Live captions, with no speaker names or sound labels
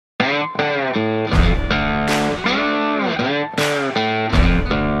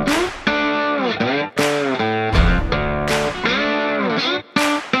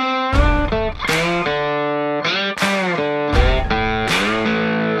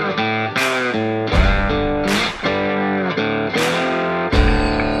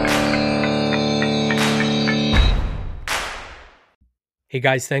Hey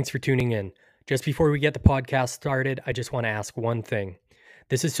guys, thanks for tuning in. Just before we get the podcast started, I just want to ask one thing.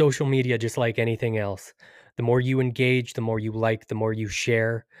 This is social media just like anything else. The more you engage, the more you like, the more you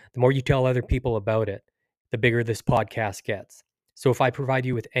share, the more you tell other people about it, the bigger this podcast gets. So if I provide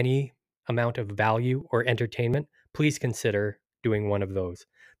you with any amount of value or entertainment, please consider doing one of those.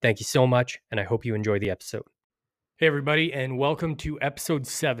 Thank you so much, and I hope you enjoy the episode. Hey, everybody, and welcome to episode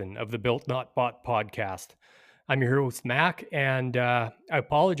 7 of the Built Not Bought podcast. I'm your host, Mac, and I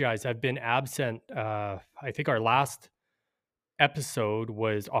apologize. I've been absent. I think our last episode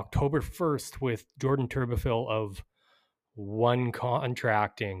was October 1st with Jordan Turbofil of One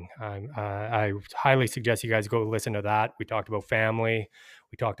Contracting. I highly suggest you guys go listen to that. We talked about family.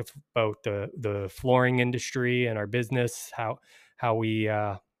 We talked about the flooring industry and our business, how we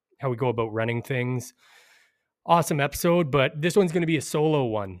go about running things. Awesome episode, but this one's going to be a solo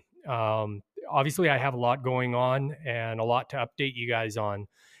one. Obviously, I have a lot going on and a lot to update you guys on.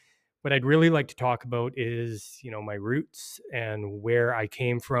 What I'd really like to talk about is, my roots and where I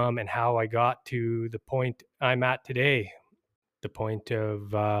came from and how I got to the point I'm at today, the point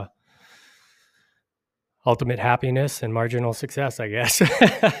of ultimate happiness and marginal success, I guess.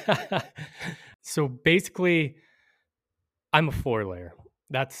 So basically, I'm a floor layer.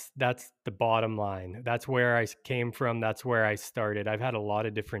 That's the bottom line. That's where I came from. That's where I started. I've had a lot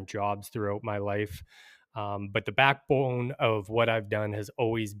of different jobs throughout my life, but the backbone of what I've done has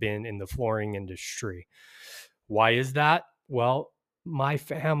always been in the flooring industry. Why is that? Well, my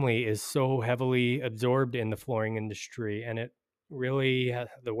family is so heavily absorbed in the flooring industry, and it really,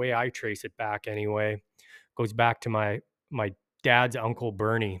 the way I trace it back anyway, goes back to my dad's uncle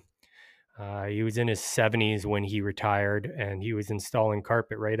Bernie. He was in his 70s when he retired, and he was installing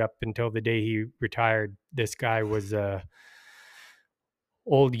carpet right up until the day he retired. This guy was a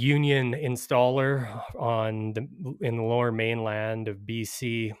old union installer in the lower mainland of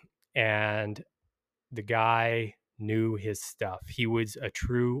BC, and the guy knew his stuff. He was a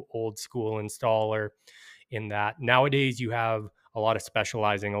true old school installer in that nowadays you have a lot of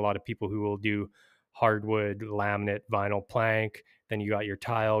specializing, a lot of people who will do hardwood, laminate, vinyl plank. Then you got your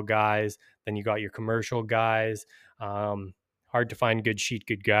tile guys. Then you got your commercial guys. Hard to find good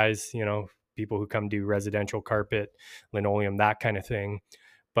guys, people who come do residential carpet, linoleum, that kind of thing.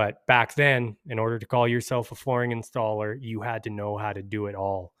 But back then, in order to call yourself a flooring installer, you had to know how to do it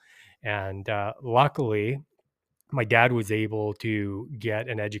all. And luckily, my dad was able to get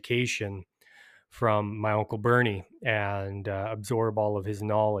an education from my uncle Bernie and absorb all of his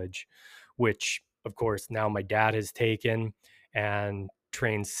knowledge, which, of course, now my dad has taken and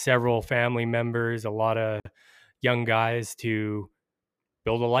trained several family members, a lot of young guys to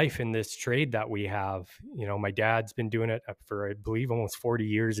build a life in this trade that we have. My dad's been doing it for, I believe, almost 40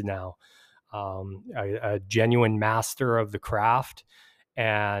 years now. A genuine master of the craft.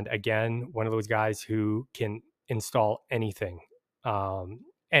 And again, one of those guys who can install anything.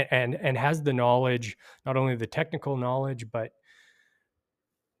 And has the knowledge, not only the technical knowledge, but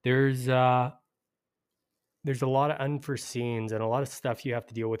there's a lot of unforeseens and a lot of stuff you have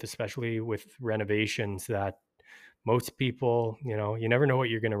to deal with, especially with renovations, that most people, you never know what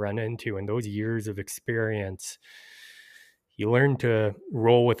you're going to run into. And those years of experience, you learn to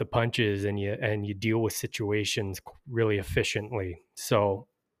roll with the punches, and you deal with situations really efficiently. So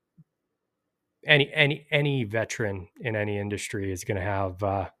any veteran in any industry is going to have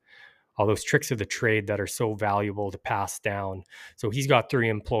all those tricks of the trade that are so valuable to pass down. So he's got 3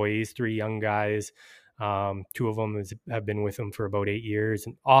 employees, 3 young guys. 2 of them have been with him for about 8 years,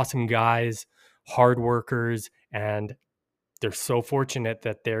 and awesome guys, hard workers, and they're so fortunate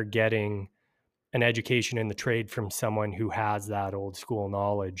that they're getting an education in the trade from someone who has that old school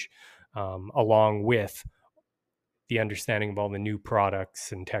knowledge, along with the understanding of all the new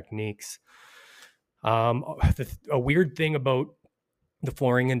products and techniques. A weird thing about the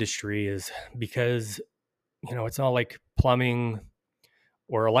flooring industry is because, it's not like plumbing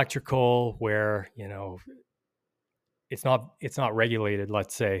or electrical where, it's not regulated.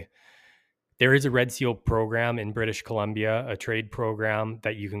 Let's say there is a Red Seal program in British Columbia, a trade program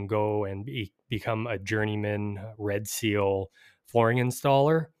that you can go and become a journeyman Red Seal flooring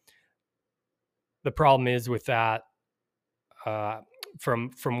installer. The problem is with that,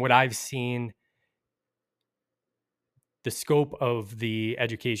 from what I've seen, the scope of the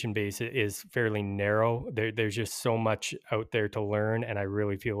education base is fairly narrow. There's just so much out there to learn, and I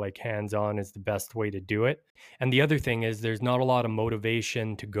really feel like hands-on is the best way to do it. And the other thing is there's not a lot of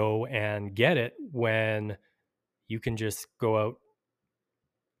motivation to go and get it when you can just go out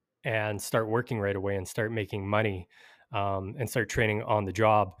and start working right away and start making money, and start training on the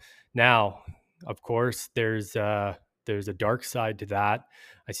job. Now, of course, there's there's a dark side to that.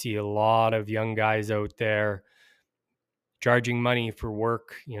 I see a lot of young guys out there charging money for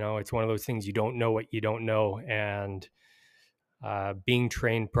work. It's one of those things, you don't know what you don't know. And being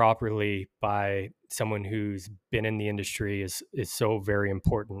trained properly by someone who's been in the industry is so very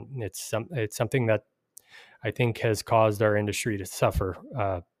important. It's something that I think has caused our industry to suffer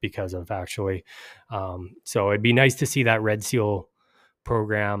because of, actually. So it'd be nice to see that Red Seal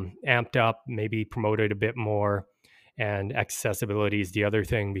program amped up, maybe promoted a bit more. And accessibility is the other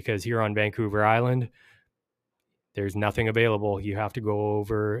thing, because here on Vancouver Island, there's nothing available. You have to go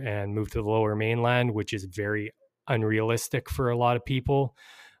over and move to the Lower Mainland, which is very unrealistic for a lot of people.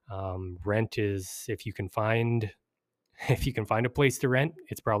 Rent is, if you can find a place to rent,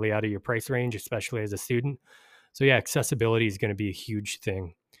 it's probably out of your price range, especially as a student. So yeah, accessibility is going to be a huge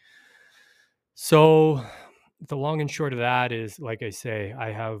thing. So the long and short of that is, like I say,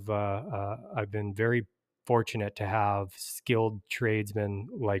 I've been very fortunate to have skilled tradesmen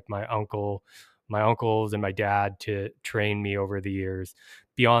like my uncles and my dad to train me over the years.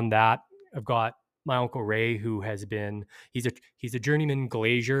 Beyond that, I've got my uncle Ray, who he's a journeyman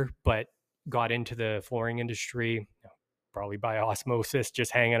glazier, but got into the flooring industry probably by osmosis,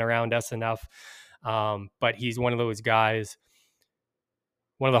 just hanging around us enough. But he's one of those guys,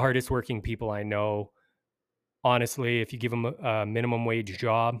 one of the hardest working people I know. Honestly, if you give him a minimum wage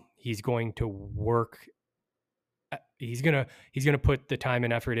job, he's going to work. He's gonna put the time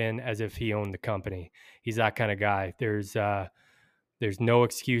and effort in as if he owned the company. He's that kind of guy. There's no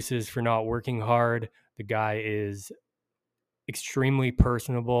excuses for not working hard. The guy is extremely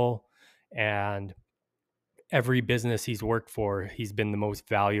personable, and every business he's worked for, he's been the most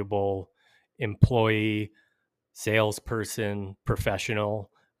valuable employee, salesperson, professional,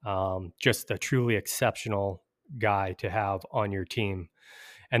 just a truly exceptional guy to have on your team.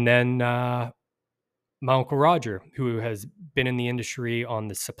 And then my Uncle Roger, who has been in the industry on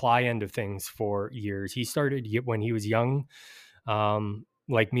the supply end of things for years. He started when he was young,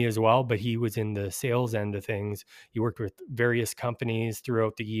 like me as well, but he was in the sales end of things. He worked with various companies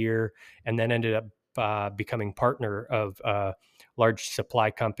throughout the year, and then ended up becoming partner of a large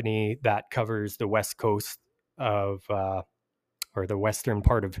supply company that covers the west coast of or the western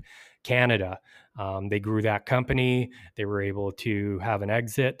part of Canada. They grew that company. They were able to have an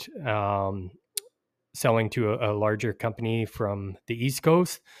exit, selling to a larger company from the East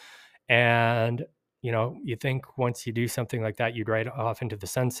Coast. And, you think once you do something like that, you'd ride off into the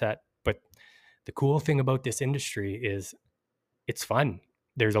sunset. But the cool thing about this industry is it's fun.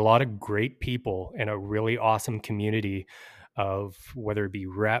 There's a lot of great people and a really awesome community of, whether it be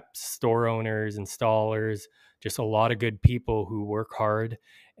reps, store owners, installers, just a lot of good people who work hard.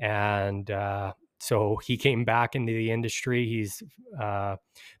 And so he came back into the industry. He's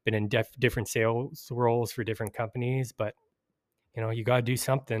been in different sales roles for different companies, but you got to do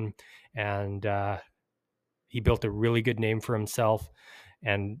something. And he built a really good name for himself,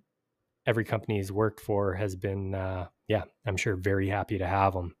 and every company he's worked for has been, I'm sure, very happy to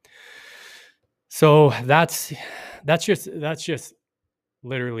have him. So that's just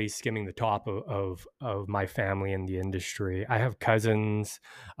literally skimming the top of my family in the industry. I have cousins,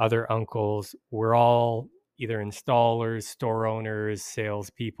 other uncles. We're all either installers, store owners,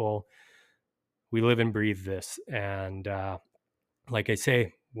 salespeople. We live and breathe this. And like I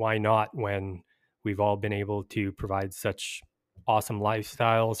say, why not, when we've all been able to provide such awesome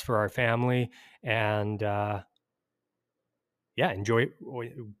lifestyles for our family, and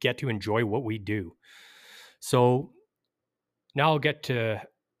get to enjoy what we do. So now I'll get to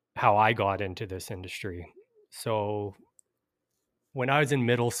how I got into this industry. So when I was in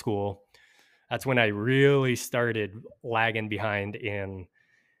middle school, that's when I really started lagging behind in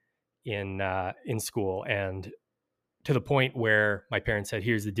school, and to the point where my parents said,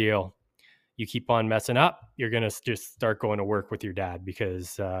 "Here's the deal: you keep on messing up, you're going to just start going to work with your dad,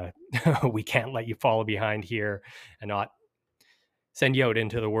 because we can't let you fall behind here and not send you out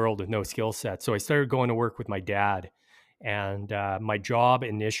into the world with no skill set." So I started going to work with my dad. And my job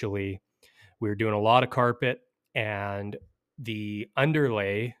initially, we were doing a lot of carpet, and the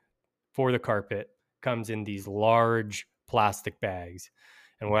underlay for the carpet comes in these large plastic bags.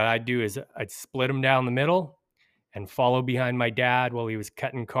 And what I'd do is I'd split them down the middle and follow behind my dad while he was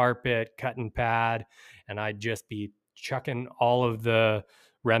cutting carpet, cutting pad. And I'd just be chucking all of the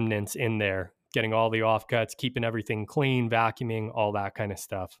remnants in there, getting all the offcuts, keeping everything clean, vacuuming, all that kind of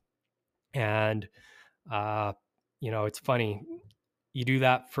stuff. And, it's funny. You do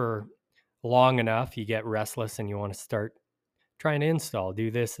that for long enough, you get restless and you want to start trying to install, do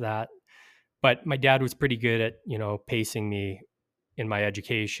this, that. But my dad was pretty good at, pacing me in my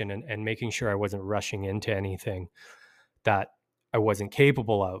education, and making sure I wasn't rushing into anything. that I wasn't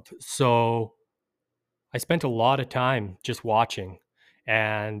capable of. So I spent a lot of time just watching.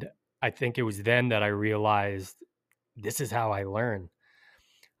 And I think it was then that I realized this is how I learn.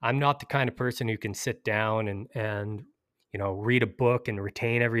 I'm not the kind of person who can sit down and read a book and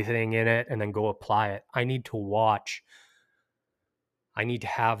retain everything in it and then go apply it. I need to watch. I need to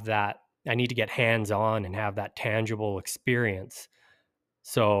have that. I need to get hands on and have that tangible experience.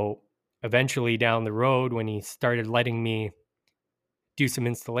 So eventually down the road, when he started letting me do some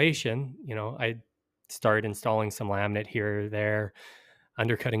installation, I started installing some laminate here or there,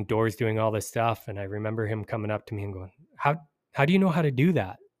 undercutting doors, doing all this stuff. And I remember him coming up to me and going, how do you know how to do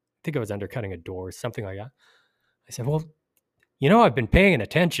that? I think I was undercutting a door, something like that. I said, well, I've been paying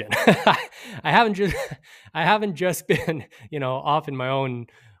attention. I haven't just I haven't just been, off in my own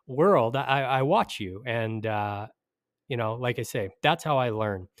world. I watch you. And like I say, that's how I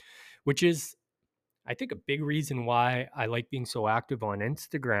learn, which is I think a big reason why I like being so active on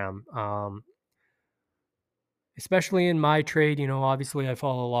Instagram. Especially in my trade, obviously I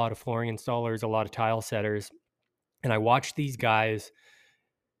follow a lot of flooring installers, a lot of tile setters, and I watch these guys.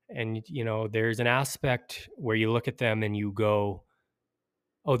 And, there's an aspect where you look at them and you go,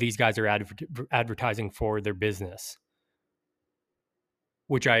 oh, these guys are advertising for their business,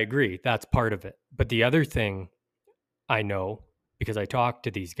 which I agree. That's part of it. But the other thing I know, because I talk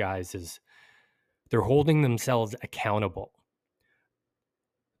to these guys, is they're holding themselves accountable.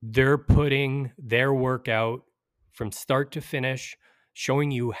 They're putting their work out from start to finish,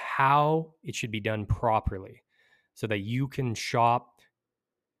 showing you how it should be done properly so that you can shop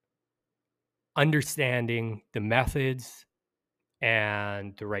understanding the methods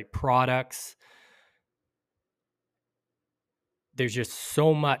and the right products. There's just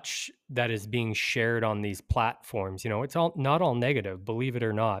so much that is being shared on these platforms. It's all not all negative, believe it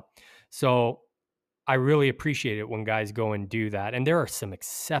or not. So I really appreciate it when guys go and do that. And there are some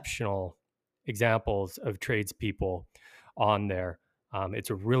exceptional examples of tradespeople on there. It's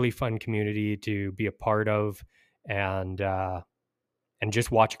a really fun community to be a part of, and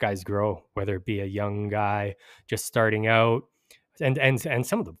just watch guys grow, whether it be a young guy just starting out, and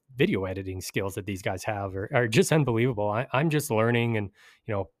some of the video editing skills that these guys have are just unbelievable. I'm just learning and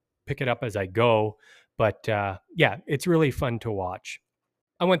pick it up as I go. But yeah, it's really fun to watch.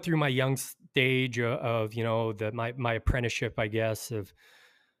 I went through my young stage of my apprenticeship, I guess, of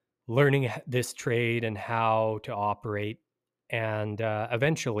learning this trade and how to operate. And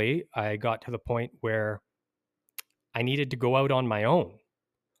eventually I got to the point where I needed to go out on my own.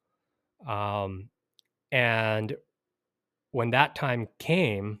 And when that time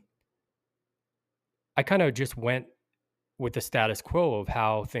came, I kind of just went with the status quo of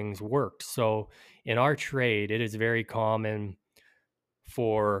how things worked. So in our trade, it is very common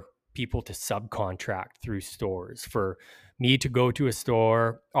for people to subcontract through stores. For me to go to a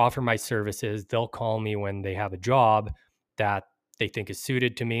store, offer my services, they'll call me when they have a job that they think is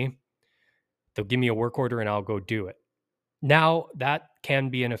suited to me. They'll give me a work order and I'll go do it. Now, that can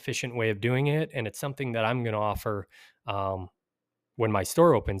be an efficient way of doing it, and it's something that I'm going to offer when my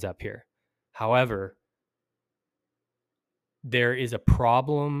store opens up here. However, there is a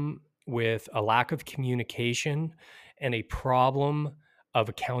problem with a lack of communication and a problem of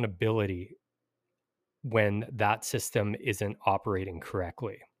accountability when that system isn't operating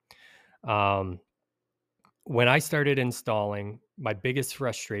correctly. When I started installing, my biggest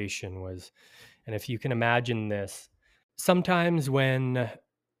frustration was, and if you can imagine this, sometimes when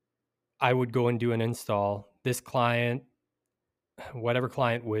I would go and do an install, this client, whatever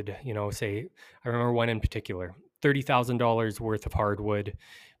client would, say, I remember one in particular, $30,000 worth of hardwood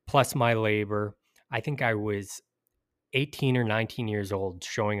plus my labor. I think I was 18 or 19 years old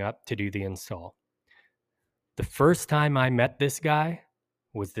showing up to do the install. The first time I met this guy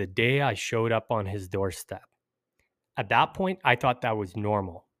was the day I showed up on his doorstep. At that point, I thought that was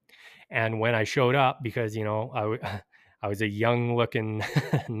normal. And when I showed up, because, I was a young looking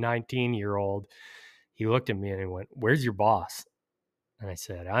 19-year-old, he looked at me and he went, "Where's your boss?" And I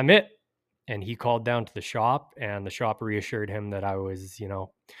said, "I'm it." And he called down to the shop, and the shop reassured him that I was,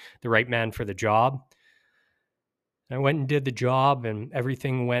 the right man for the job. I went and did the job, and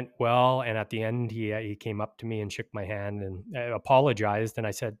everything went well. And at the end, he came up to me and shook my hand and apologized. And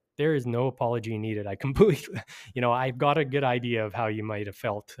I said, "There is no apology needed. I completely, I've got a good idea of how you might have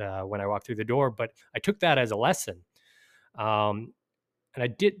felt when I walked through the door, but I took that as a lesson." And I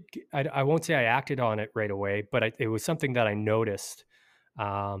did. I won't say I acted on it right away, but it was something that I noticed.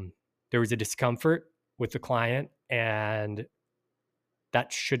 There was a discomfort with the client, and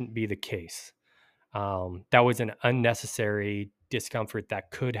that shouldn't be the case. That was an unnecessary discomfort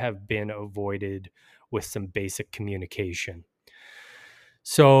that could have been avoided with some basic communication.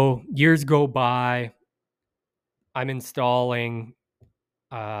 So years go by, I'm installing,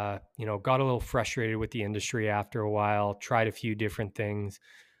 got a little frustrated with the industry after a while, tried a few different things,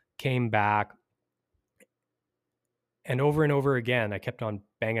 came back. And over again, I kept on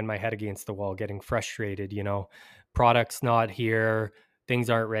banging my head against the wall, getting frustrated, product's not here, things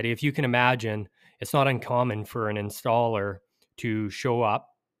aren't ready. If you can imagine, it's not uncommon for an installer to show up,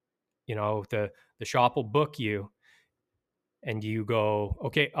 the shop will book you and you go,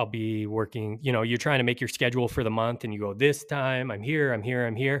 okay, I'll be working, you're trying to make your schedule for the month and you go, this time I'm here,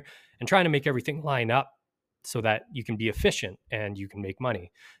 and trying to make everything line up so that you can be efficient and you can make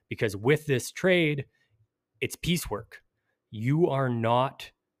money. Because with this trade, it's piecework. You are not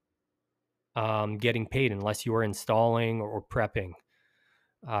getting paid unless you are installing or prepping.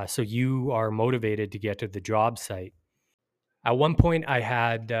 So you are motivated to get to the job site. At one point, I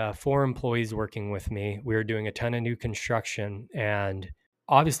had 4 employees working with me. We were doing a ton of new construction. And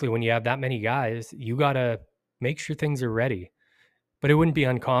obviously, when you have that many guys, you got to make sure things are ready. But it wouldn't be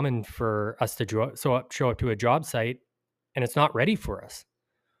uncommon for us to show up to a job site and it's not ready for us,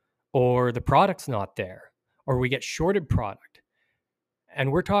 or the product's not there, or we get shorted product.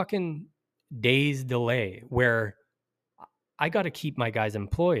 And we're talking days delay where I got to keep my guys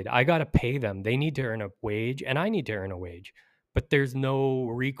employed. I got to pay them. They need to earn a wage and I need to earn a wage, but there's no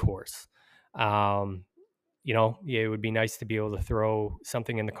recourse. It would be nice to be able to throw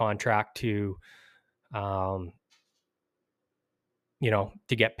something in the contract to, to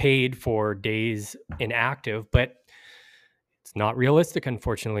get paid for days inactive, but it's not realistic,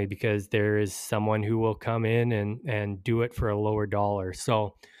 unfortunately, because there is someone who will come in and do it for a lower dollar.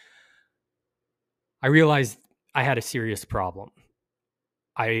 So I realized I had a serious problem.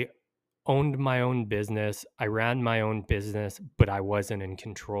 I owned my own business. I ran my own business, but I wasn't in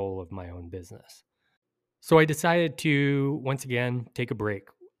control of my own business. So I decided to, once again, take a break,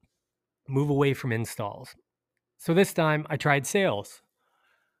 move away from installs. So this time I tried sales.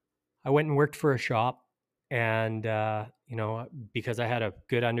 I went and worked for a shop, and because I had a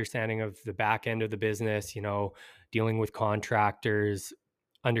good understanding of the back end of the business, dealing with contractors,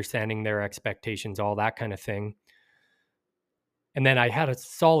 understanding their expectations, all that kind of thing. And then I had a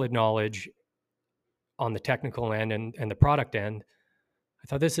solid knowledge on the technical end and the product end. I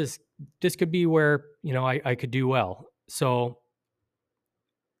thought this could be where, I could do well. So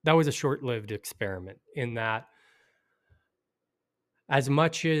that was a short-lived experiment in that, as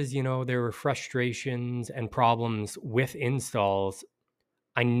much as, there were frustrations and problems with installs,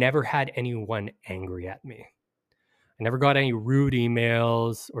 I never had anyone angry at me. I never got any rude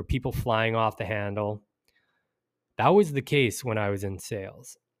emails or people flying off the handle. That was the case when I was in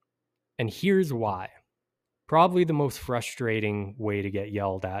sales. And here's why. Probably the most frustrating way to get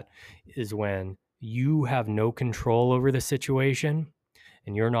yelled at is when you have no control over the situation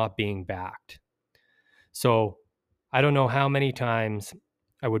and you're not being backed. So I don't know how many times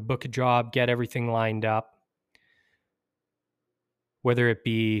I would book a job, get everything lined up, whether it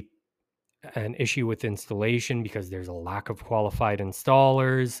be an issue with installation because there's a lack of qualified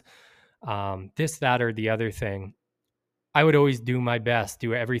installers, this, that, or the other thing. I would always do my best,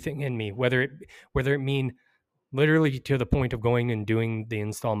 do everything in me, whether it mean literally to the point of going and doing the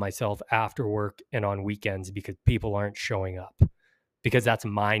install myself after work and on weekends because people aren't showing up, because that's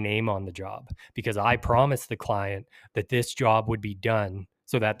my name on the job, because I promised the client that this job would be done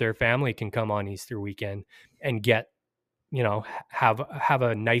so that their family can come on Easter weekend and get, have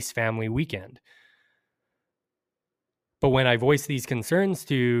a nice family weekend. But when I voice these concerns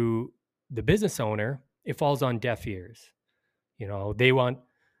to the business owner, it falls on deaf ears.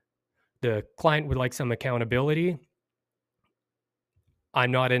 The client would like some accountability.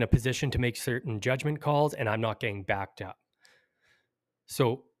 I'm not in a position to make certain judgment calls, and I'm not getting backed up.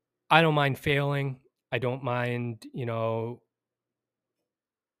 So I don't mind failing. I don't mind,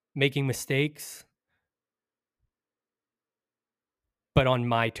 making mistakes, but on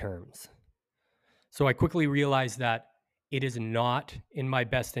my terms. So I quickly realized that it is not in my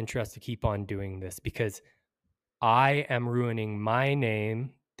best interest to keep on doing this, because I am ruining my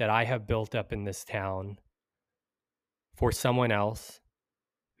name that I have built up in this town for someone else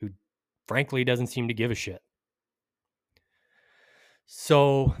who frankly doesn't seem to give a shit.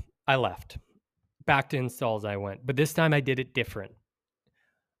 So I left. Back to installs I went, but this time I did it different.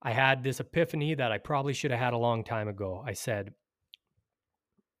 I had this epiphany that I probably should have had a long time ago.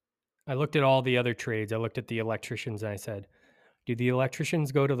 I looked at all the other trades. I looked at the electricians and I said, do the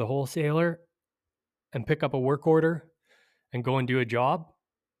electricians go to the wholesaler and pick up a work order and go and do a job?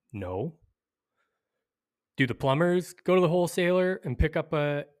 No. Do the plumbers go to the wholesaler and pick up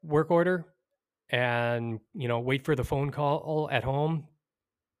a work order and, wait for the phone call at home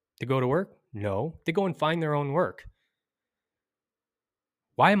to go to work? No, they go and find their own work.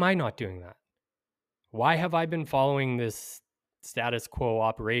 Why am I not doing that? Why have I been following this status quo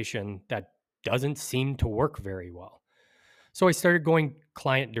operation that doesn't seem to work very well? So I started going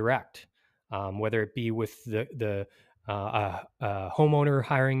client direct, whether it be with the homeowner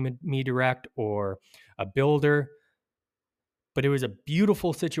hiring me direct or a builder. But it was a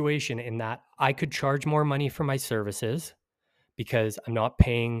beautiful situation in that I could charge more money for my services because I'm not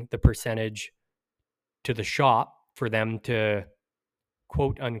paying the percentage to the shop for them to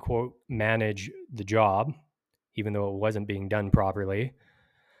quote unquote manage the job, even though it wasn't being done properly.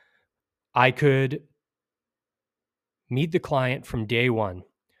 I could meet the client from day one.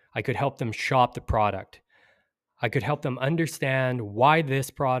 I could help them shop the product. I could help them understand why this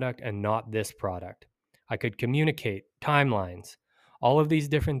product and not this product. I could communicate timelines, all of these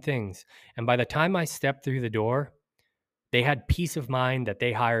different things. And by the time I stepped through the door, they had peace of mind that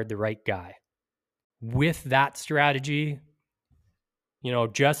they hired the right guy. With that strategy,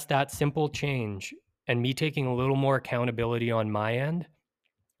 just that simple change and me taking a little more accountability on my end,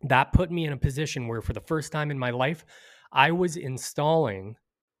 that put me in a position where for the first time in my life, I was installing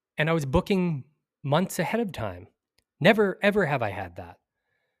and I was booking months ahead of time. Never, ever have I had that.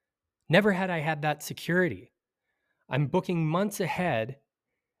 Never had I had that security. I'm booking months ahead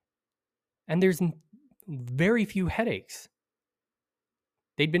and there's very few headaches.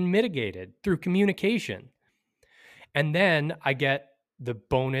 They'd been mitigated through communication. And then I get the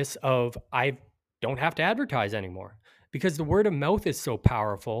bonus of I don't have to advertise anymore because the word of mouth is so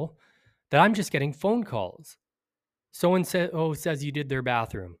powerful that I'm just getting phone calls. Someone says you did their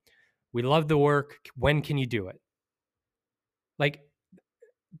bathroom. We love the work. When can you do it? Like,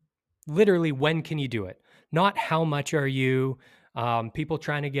 literally, when can you do it? Not how much are you? People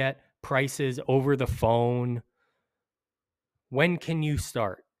trying to get prices over the phone. When can you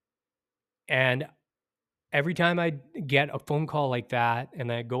start? And every time I get a phone call like that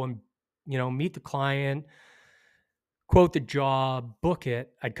and I go and, meet the client, quote the job, book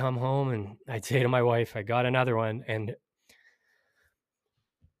it, I'd come home and I'd say to my wife, I got another one. And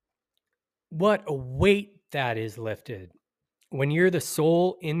what a weight that is lifted. When you're the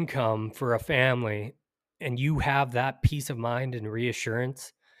sole income for a family and you have that peace of mind and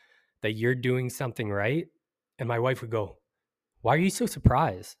reassurance that you're doing something right. And my wife would go, why are you so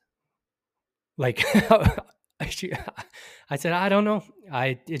surprised? Like, I said, I don't know.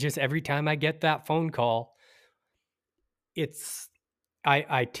 It just every time I get that phone call, it's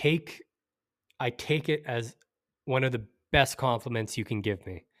I take it as one of the best compliments you can give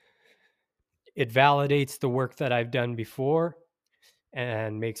me. It validates the work that I've done before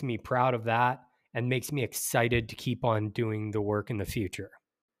and makes me proud of that and makes me excited to keep on doing the work in the future.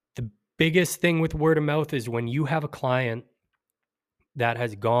 The biggest thing with word of mouth is when you have a client that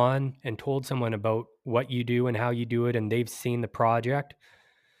has gone and told someone about what you do and how you do it and they've seen the project,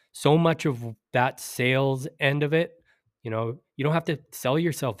 so much of that sales end of it, you don't have to sell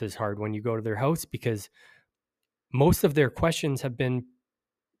yourself as hard when you go to their house because most of their questions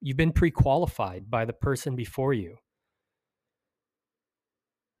you've been pre-qualified by the person before you.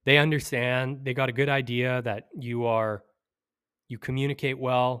 They understand, they got a good idea that you communicate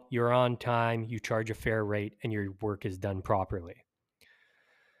well, you're on time, you charge a fair rate, and your work is done properly.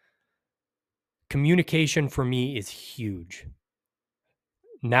 Communication for me is huge.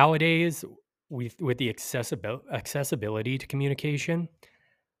 Nowadays, with the accessibility to communication,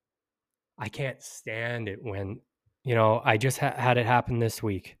 I can't stand it when, I just had it happen this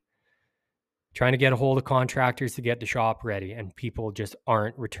week. Trying to get a hold of contractors to get the shop ready, and people just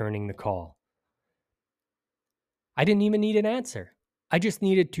aren't returning the call. I didn't even need an answer. I just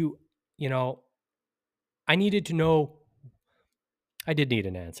needed to, I needed to know. I did need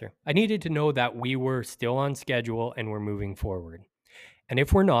an answer. I needed to know that we were still on schedule and we're moving forward. And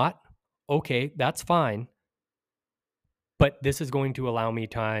if we're not, okay, that's fine. But this is going to allow me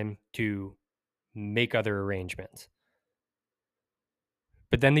time to make other arrangements.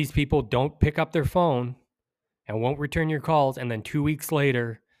 But then these people don't pick up their phone and won't return your calls. And then 2 weeks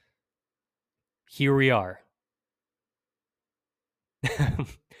later, here we are.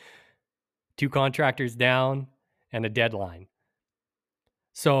 2 contractors down and a deadline.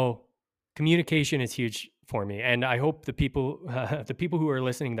 So communication is huge for me. And I hope the people who are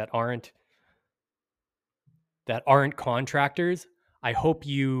listening that aren't contractors, I hope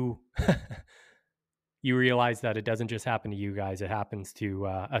you you realize that it doesn't just happen to you guys, it happens to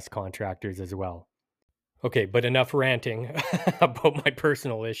us contractors as well. Okay, but enough ranting about my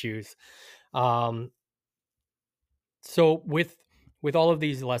personal issues. So with with all of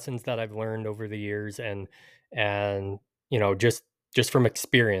these lessons that I've learned over the years, and just from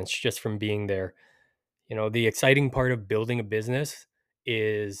experience, just from being there, the exciting part of building a business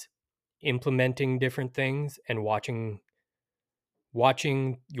is implementing different things and watching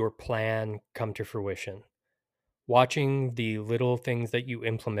your plan come to fruition, watching the little things that you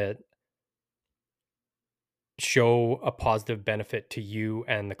implement show a positive benefit to you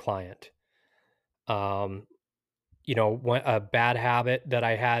and the client. Um, a bad habit that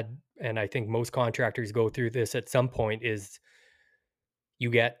I had, and I think most contractors go through this at some point, is you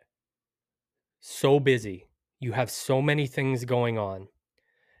get so busy. You have so many things going on.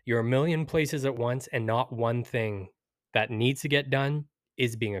 You're a million places at once, and not one thing that needs to get done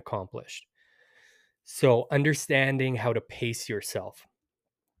is being accomplished. So, understanding how to pace yourself,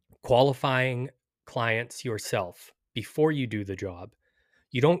 qualifying clients yourself before you do the job.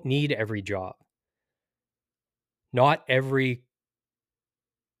 You don't need every job. Not every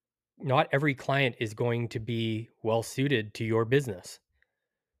not every client is going to be well suited to your business.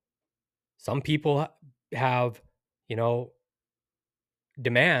 Some people have, you know,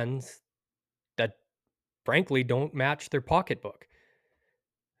 demands that frankly don't match their pocketbook.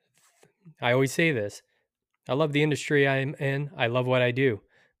 I always say this. I love the industry I'm in. I love what I do.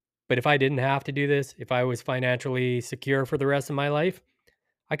 But if I didn't have to do this, if I was financially secure for the rest of my life,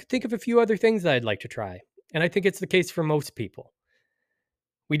 I could think of a few other things that I'd like to try. And I think it's the case for most people.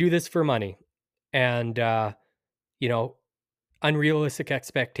 We do this for money. And, you know, unrealistic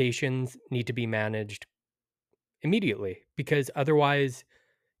expectations need to be managed immediately, because otherwise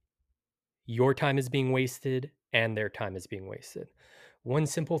your time is being wasted and their time is being wasted. One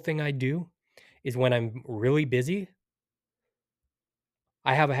simple thing I do is when I'm really busy,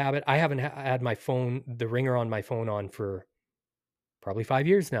 I have a habit. I haven't had the ringer on my phone on for probably 5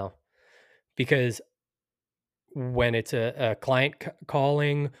 years now, because when it's a client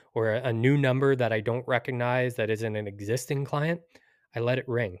calling, or a new number that I don't recognize that isn't an existing client, I let it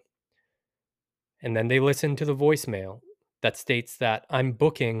ring. And then they listen to the voicemail that states that I'm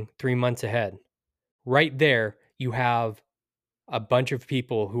booking 3 months ahead. Right there, you have a bunch of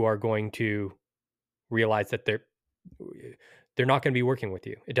people who are going to realize that they're not going to be working with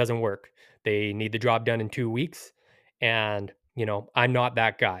you. It doesn't work. They need the job done in 2 weeks, and I'm not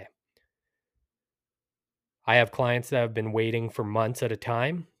that guy. I have clients that have been waiting for months at a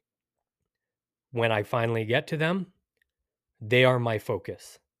time. When I finally get to them, they are my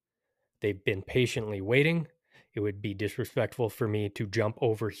focus. They've been patiently waiting. It would be disrespectful for me to jump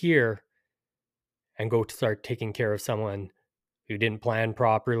over here and go to start taking care of someone who didn't plan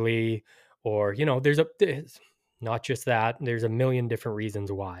properly, or there's not just that, there's a million different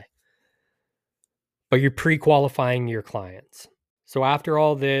reasons why. But you're pre-qualifying your clients. So after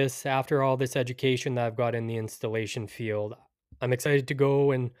all this education that I've got in the installation field, I'm excited to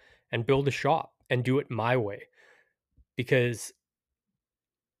go and build a shop and do it my way, because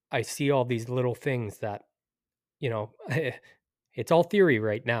I see all these little things that, it's all theory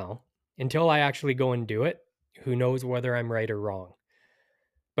right now. Until I actually go and do it, who knows whether I'm right or wrong.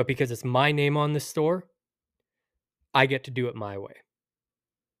 But because it's my name on the store, I get to do it my way.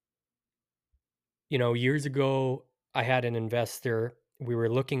 Years ago, I had an investor. We were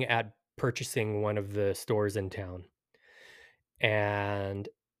looking at purchasing one of the stores in town. And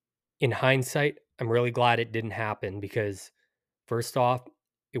in hindsight, I'm really glad it didn't happen, because first off,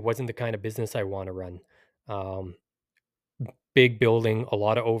 it wasn't the kind of business I want to run. Um, Big building, a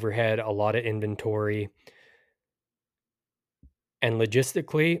lot of overhead, a lot of inventory. And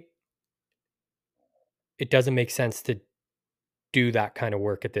logistically, it doesn't make sense to do that kind of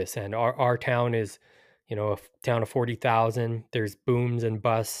work at this end. Our town is, a town of 40,000. There's booms and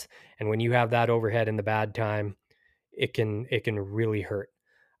busts, and when you have that overhead in the bad time, it can really hurt.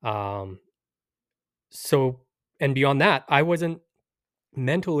 Um, so, and beyond that, I wasn't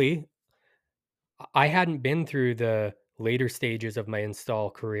mentally. I hadn't been through the later stages of my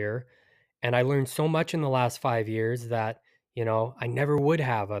install career, and I learned so much in the last 5 years that I never would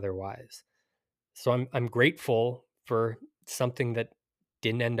have otherwise. So I'm grateful for something that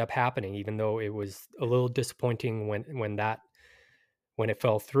didn't end up happening, even though it was a little disappointing when it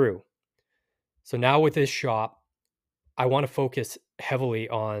fell through. So now with this shop, I want to focus heavily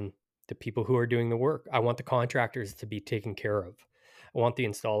on the people who are doing the work. I want the contractors to be taken care of. I want the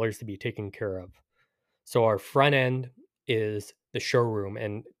installers to be taken care of. So our front end is the showroom,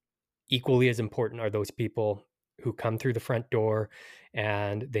 and equally as important are those people who come through the front door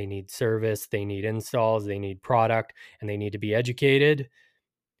and they need service, they need installs, they need product, and they need to be educated,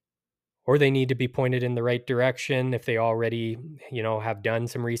 or they need to be pointed in the right direction if they already, have done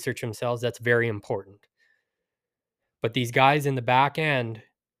some research themselves. That's very important. But these guys in the back end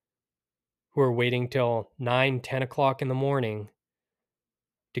who are waiting till 9, 10 o'clock in the morning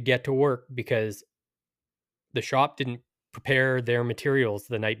to get to work because the shop didn't prepare their materials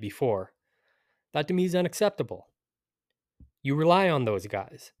the night before. That to me is unacceptable. You rely on those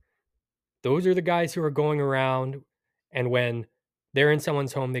guys. Those are the guys who are going around, and when they're in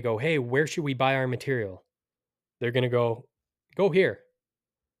someone's home, they go, "Hey, where should we buy our material?" They're going to go here.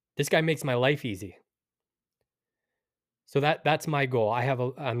 This guy makes my life easy. So that's my goal. I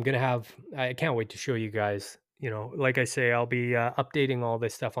can't wait to show you guys, like I say, I'll be updating all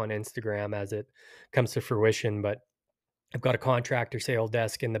this stuff on Instagram as it comes to fruition, but I've got a contractor sale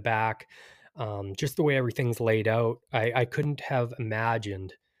desk in the back. Just the way everything's laid out, I couldn't have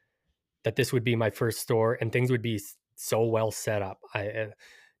imagined that this would be my first store and things would be so well set up.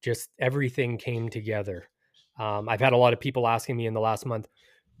 Just everything came together. I've had a lot of people asking me in the last month,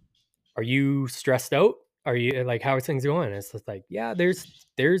 "Are you stressed out? Are you like, how are things going?" It's just like, yeah,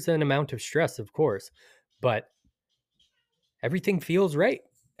 there's an amount of stress, of course, but everything feels right.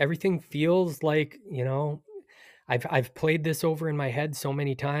 Everything feels like, I've played this over in my head so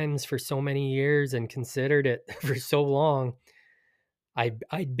many times for so many years and considered it for so long.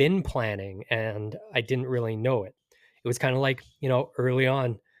 I'd been planning and I didn't really know it. It was kind of like, early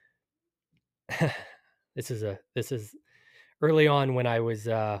on. This is early on when I was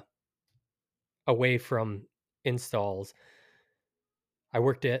away from installs. I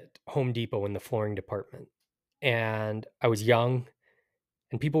worked at Home Depot in the flooring department, and I was young,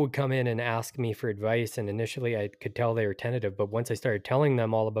 and people would come in and ask me for advice, and initially I could tell they were tentative, but once I started telling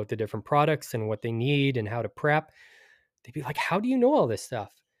them all about the different products and what they need and how to prep, they'd be like, "How do you know all this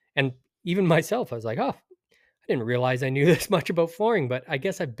stuff?" And even myself, I was like, "Oh, I didn't realize I knew this much about flooring, but I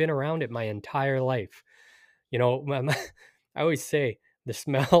guess I've been around it my entire life." I always say the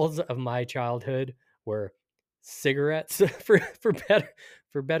smells of my childhood were cigarettes for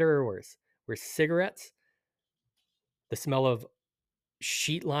better or worse. Were cigarettes, the smell of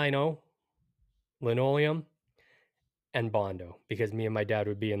sheet lino, linoleum, and Bondo, because me and my dad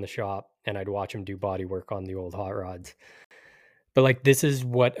would be in the shop and I'd watch him do body work on the old hot rods. But like, this is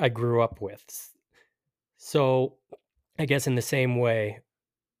what I grew up with. So I guess in the same way,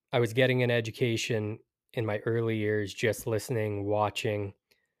 I was getting an education in my early years, just listening, watching,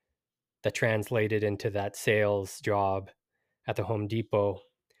 that translated into that sales job at the Home Depot.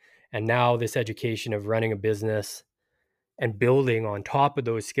 And now this education of running a business and building on top of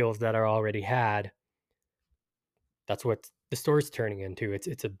those skills that I already had, that's what the store's turning into.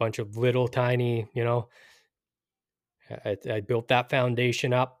 It's a bunch of little tiny, I built that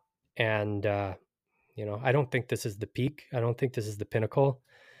foundation up, and I don't think this is the peak. I don't think this is the pinnacle,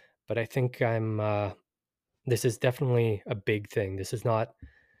 but I think this is definitely a big thing. This is not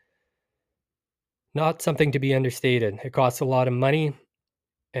something to be understated. It costs a lot of money,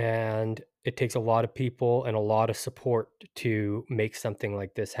 and it takes a lot of people and a lot of support to make something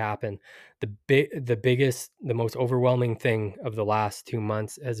like this happen. The most overwhelming thing of the last 2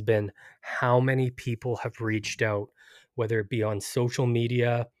 months has been how many people have reached out, whether it be on social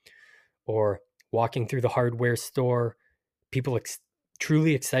media or walking through the hardware store. People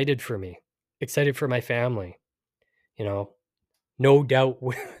truly excited for me, excited for my family. You know, no doubt,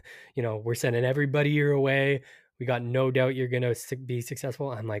 we're sending everybody your way. We got no doubt you're going to be successful.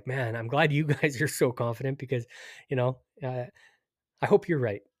 I'm like, man, I'm glad you guys are so confident because, you know, uh, I hope you're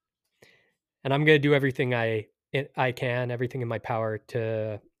right. And I'm going to do everything I can, everything in my power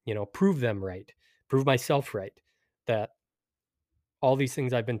to, prove them right, prove myself right, that all these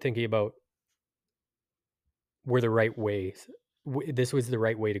things I've been thinking about were the right ways. This was the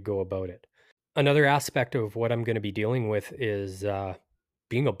right way to go about it. Another aspect of what I'm going to be dealing with is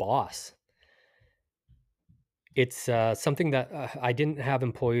being a boss. It's something that I didn't have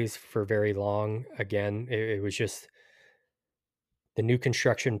employees for very long. Again, it was just the new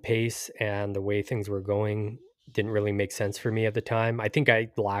construction pace and the way things were going didn't really make sense for me at the time. I think I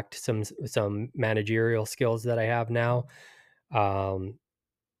lacked some managerial skills that I have now. Um,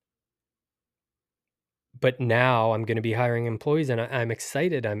 but now I'm going to be hiring employees, and I'm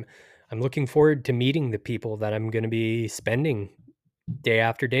excited. I'm looking forward to meeting the people that I'm going to be spending day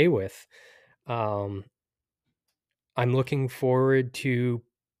after day with. Um, I'm looking forward to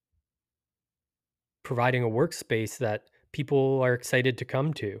providing a workspace that people are excited to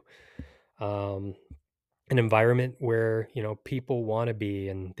come to, um, an environment where people want to be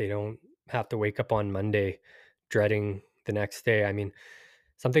and they don't have to wake up on Monday dreading the next day. I mean,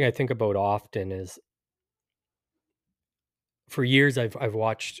 something I think about often is, for years I've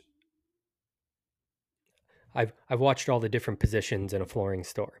watched all the different positions in a flooring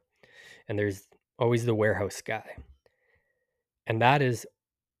store, and there's always the warehouse guy, And that is,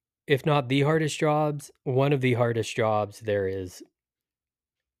 if not the hardest jobs, one of the hardest jobs there is.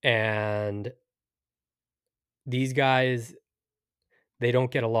 And these guys, they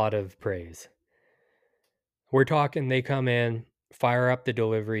don't get a lot of praise. We're talking, they come in, fire up the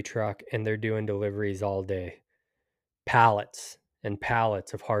delivery truck, and they're doing deliveries all day. Pallets and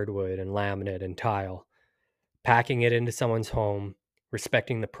pallets of hardwood and laminate and tile, packing it into someone's home,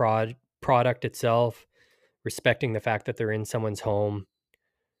 respecting the product itself, respecting the fact that they're in someone's home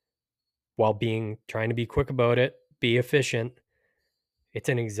while trying to be quick about it, be efficient. It's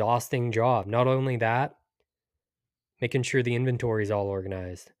an exhausting job. Not only that, making sure the inventory is all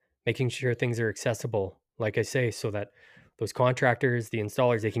organized, making sure things are accessible, like I say, so that those contractors, the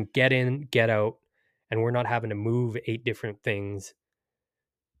installers, they can get in, get out, and we're not having to move 8 different things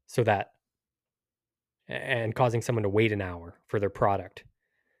so that and causing someone to wait an hour for their product.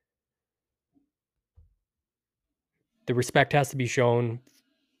 The respect has to be shown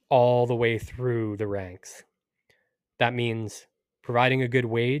all the way through the ranks. That means providing a good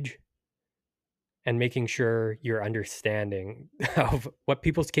wage and making sure you're understanding of what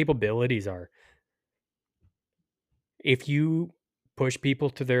people's capabilities are. If you push people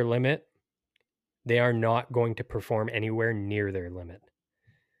to their limit, they are not going to perform anywhere near their limit.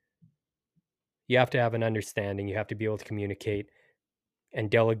 You have to have an understanding. You have to be able to communicate and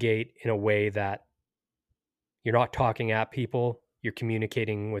delegate in a way that you're not talking at people, you're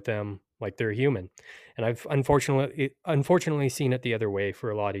communicating with them like they're human. And I've unfortunately seen it the other way for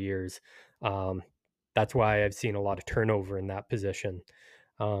a lot of years. That's why I've seen a lot of turnover in that position.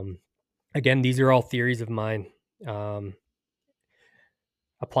 Um, Again, these are all theories of mine. Um,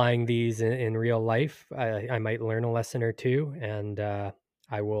 Applying these in real life, I might learn a lesson or two, and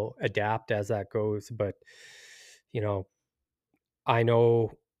I will adapt as that goes. But, you know, I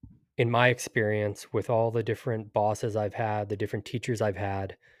know in my experience with all the different bosses I've had, the different teachers I've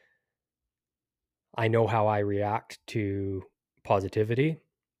had, I know how I react to positivity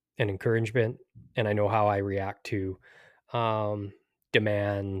and encouragement, and I know how I react to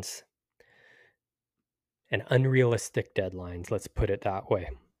demands and unrealistic deadlines. Let's put it that way.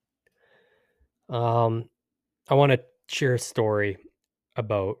 I want to share a story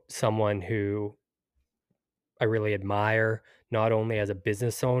about someone who I really admire, not only as a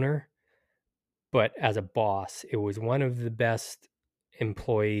business owner, but as a boss. It was one of the best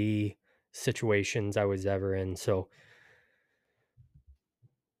employee situations I was ever in. So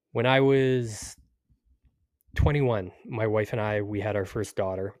when I was 21, my wife and we had our first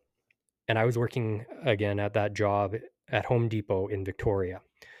daughter, and I was working again at that job at Home Depot in Victoria,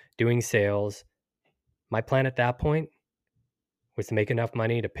 doing sales. My plan at that point was to make enough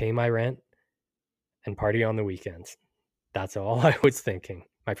money to pay my rent and party on the weekends. That's all I was thinking.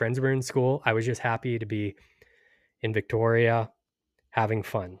 My friends were in school. I was just happy to be in Victoria having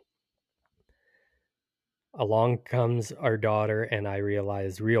fun. Along comes our daughter, and I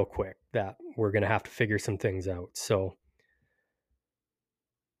realized real quick that we're going to have to figure some things out. So,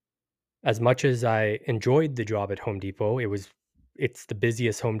 as much as I enjoyed the job at Home Depot, it's the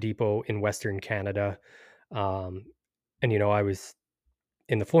busiest Home Depot in Western Canada. Um, and I was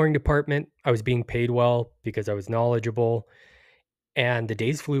in the flooring department. I was being paid well because I was knowledgeable, and the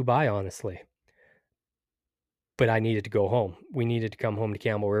days flew by, honestly. But I needed to go home. We needed to come home to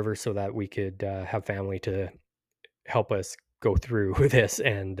Campbell River so that we could have family to help us go through this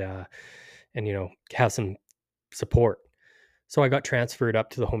and have some support. So I got transferred up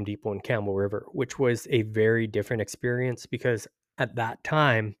to the Home Depot in Campbell River, which was a very different experience because at that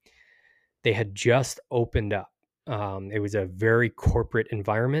time they had just opened up. It was a very corporate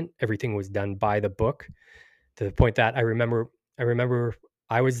environment. Everything was done by the book, to the point that I remember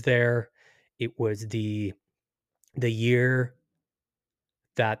I was there. It was the year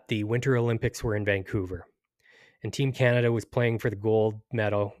that the Winter Olympics were in Vancouver, and Team Canada was playing for the gold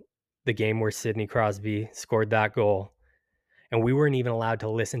medal, the game where Sidney Crosby scored that goal, and we weren't even allowed to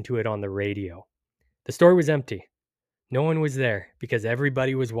listen to it on the radio. The store was empty. No one was there because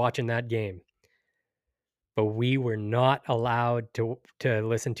everybody was watching that game. But we were not allowed to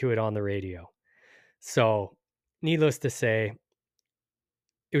listen to it on the radio. So, needless to say,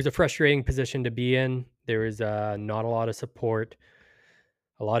 it was a frustrating position to be in. There was not a lot of support.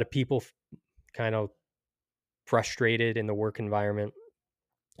 A lot of people kind of frustrated in the work environment.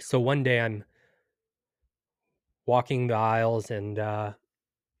 So one day I'm walking the aisles, and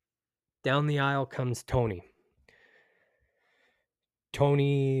down the aisle comes Tony.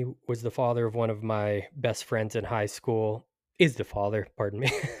 Tony was the father of one of my best friends in high school. Is the father, pardon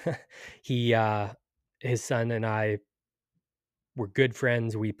me. He, his son and I we're good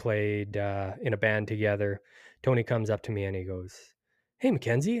friends. We played in a band together. Tony comes up to me and he goes, "Hey,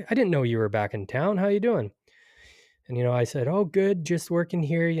 Mackenzie, I didn't know you were back in town. How you doing?" And, I said, "Oh, good. Just working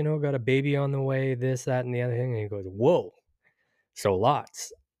here, got a baby on the way, this, that, and the other thing." And he goes, "Whoa, so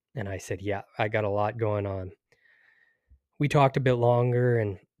lots." And I said, "Yeah, I got a lot going on." We talked a bit longer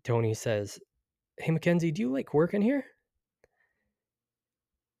and Tony says, "Hey, Mackenzie, do you like working here?"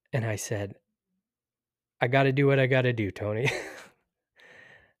 And I said, "I got to do what I got to do, Tony."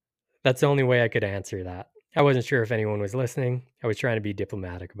 That's the only way I could answer that. I wasn't sure if anyone was listening. I was trying to be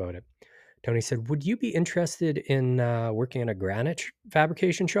diplomatic about it. Tony said, "Would you be interested in working in a granite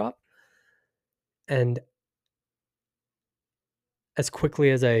fabrication shop?" And as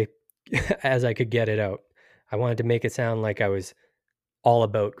quickly as I as I could get it out, I wanted to make it sound like I was all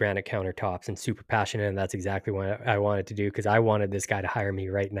about granite countertops and super passionate, and that's exactly what I wanted to do because I wanted this guy to hire me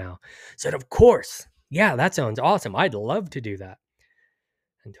right now. Said, "Of course. Yeah, that sounds awesome. I'd love to do that."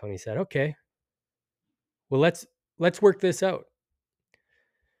 And Tony said, "Okay. Well, let's work this out.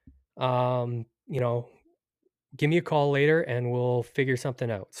 Um, you know, give me a call later and we'll figure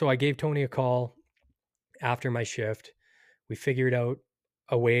something out." So I gave Tony a call after my shift. We figured out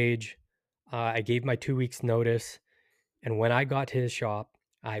a wage. I gave my 2 weeks notice. And when I got to his shop,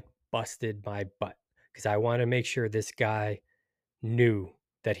 I busted my butt because I wanted to make sure this guy knew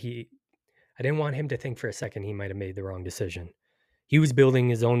that I didn't want him to think for a second he might have made the wrong decision. He was building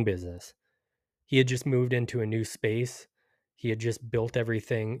his own business. He had just moved into a new space. He had just built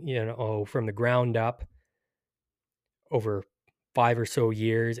everything, from the ground up over 5 or so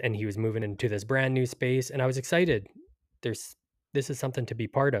years, and he was moving into this brand new space. And I was excited. This is something to be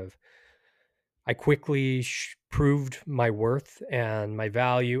part of. I quickly proved my worth and my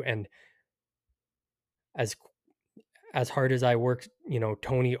value, and as as hard as I worked,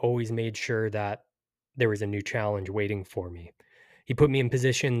 Tony always made sure that there was a new challenge waiting for me. He put me in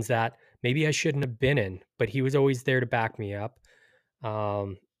positions that maybe I shouldn't have been in, but he was always there to back me up.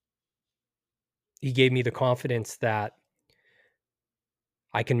 Um, he gave me the confidence that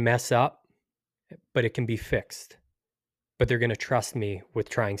I can mess up, but it can be fixed. But they're going to trust me with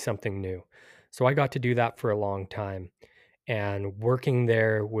trying something new. So I got to do that for a long time. And working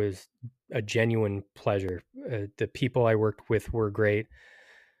there was a genuine pleasure. The people I worked with were great.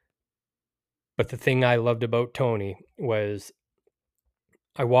 But the thing I loved about Tony was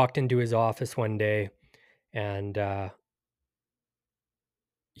I walked into his office one day and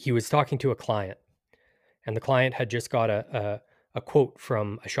he was talking to a client. And the client had just got a quote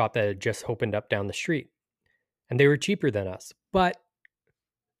from a shop that had just opened up down the street. And they were cheaper than us, but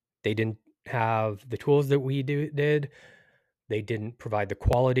they didn't have the tools that we did. They didn't provide the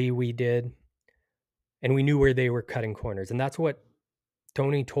quality we did. And we knew where they were cutting corners. And that's what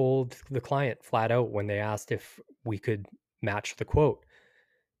Tony told the client flat out when they asked if we could match the quote.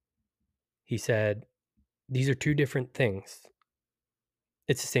 He said, "These are two different things.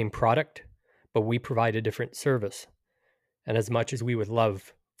 It's the same product, but we provide a different service. And as much as we would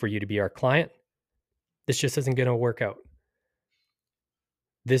love for you to be our client, this just isn't going to work out.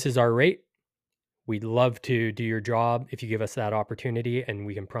 This is our rate. We'd love to do your job if you give us that opportunity, and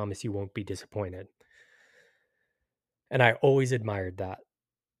we can promise you won't be disappointed." And I always admired that.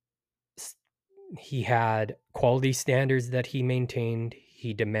 He had quality standards that he maintained.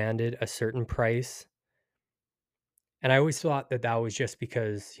 He demanded a certain price. And I always thought that that was just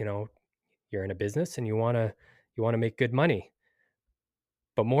because, you're in a business and you want to make good money.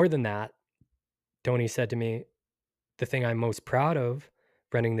 But more than that, Tony said to me, "The thing I'm most proud of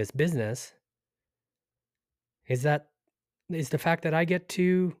running this business is the fact that I get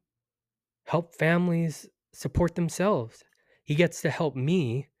to help families support themselves. He gets to help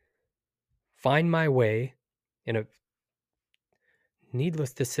me find my way in a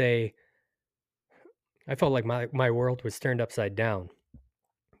needless to say, I felt like my world was turned upside down.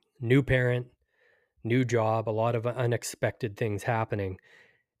 New parent, new job, a lot of unexpected things happening,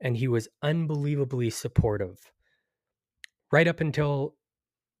 and he was unbelievably supportive right up until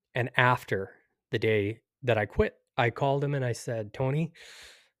and after the day that I quit. I called him and I said, "Tony,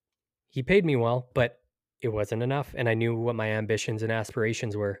 he paid me well, but it wasn't enough, and I knew what my ambitions and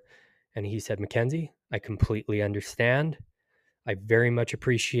aspirations were." And he said, "Mackenzie, I completely understand. I very much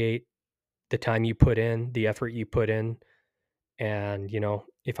appreciate the time you put in, the effort you put in. And,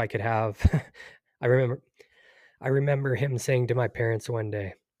 if I could have," I remember I remember him saying to my parents one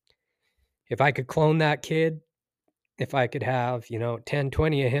day, "If I could clone that kid, if I could have, 10,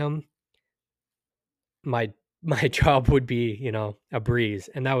 20 of him, my my job would be, a breeze."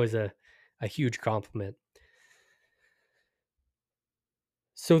 And that was a huge compliment.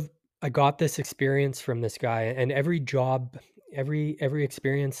 So I got this experience from this guy, and every job every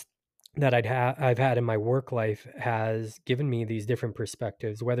experience that I've had in my work life has given me these different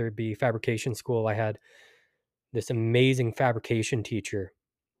perspectives, whether it be fabrication school. I had this amazing fabrication teacher,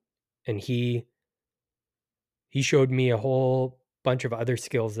 and he showed me a whole bunch of other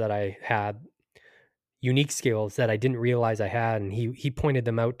skills that I had, unique skills that I didn't realize I had, and he pointed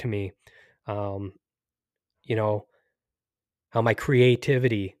them out to me. Um, you know, how my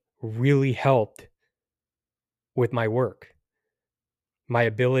creativity really helped with my work, my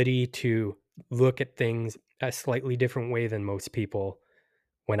ability to look at things a slightly different way than most people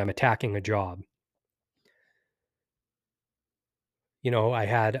when I'm attacking a job. I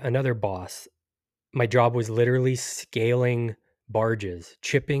had another boss. My job was literally scaling barges,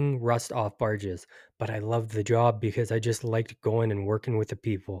 chipping rust off barges, but I loved the job because I just liked going and working with the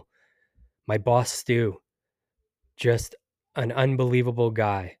people. My boss, Stu, just an unbelievable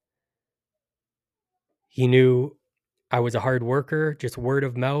guy. He knew I was a hard worker, just word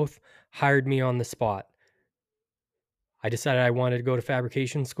of mouth, hired me on the spot. I decided I wanted to go to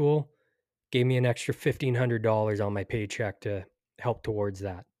fabrication school, gave me an extra $1,500 on my paycheck to help towards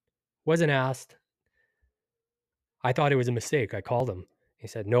that. Wasn't asked. I thought it was a mistake. I called him. He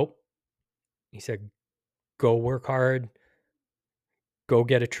said, "Nope." He said, "Go work hard, go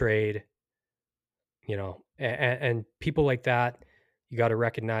get a trade." And people like that, you got to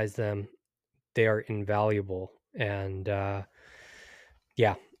recognize them. They are invaluable. And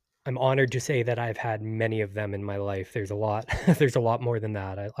yeah, I'm honored to say that I've had many of them in my life. There's a lot, there's a lot more than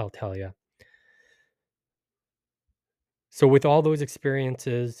that, I'll tell you. So, with all those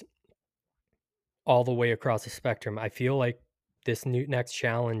experiences, all the way across the spectrum, I feel like this new next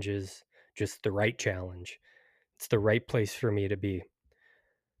challenge is just the right challenge. It's the right place for me to be.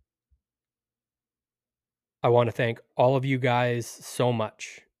 I want to thank all of you guys so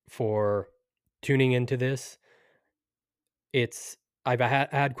much for tuning into this. It's I've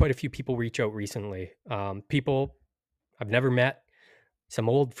had quite a few people reach out recently. People I've never met, some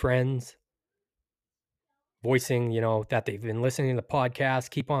old friends voicing, that they've been listening to the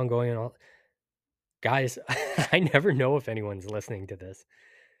podcast, keep on going. And all. Guys, I never know if anyone's listening to this.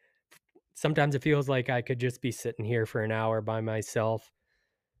 Sometimes it feels like I could just be sitting here for an hour by myself,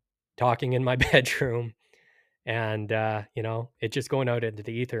 talking in my bedroom, and it just going out into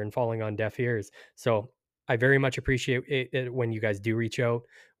the ether and falling on deaf ears. So I very much appreciate it when you guys do reach out,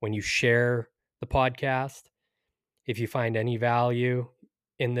 when you share the podcast. If you find any value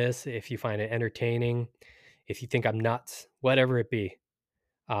in this, if you find it entertaining, if you think I'm nuts, whatever it be,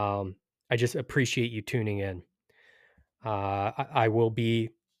 I just appreciate you tuning in. I will be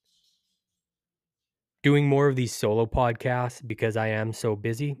doing more of these solo podcasts because I am so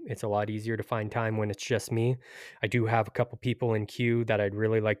busy. It's a lot easier to find time when it's just me. I do have a couple people in queue that I'd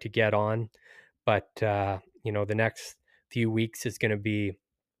really like to get on, but the next few weeks is going to be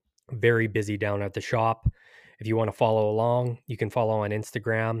very busy down at the shop. If you want to follow along, you can follow on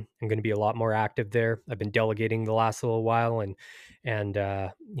Instagram. I'm going to be a lot more active there. I've been delegating the last little while and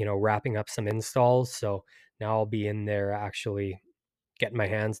wrapping up some installs. So now I'll be in there actually getting my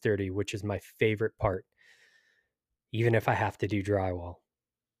hands dirty, which is my favorite part, even if I have to do drywall.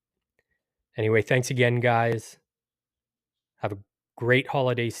 Anyway, thanks again, guys. Have a great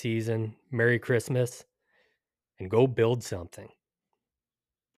holiday season. Merry Christmas, and go build something.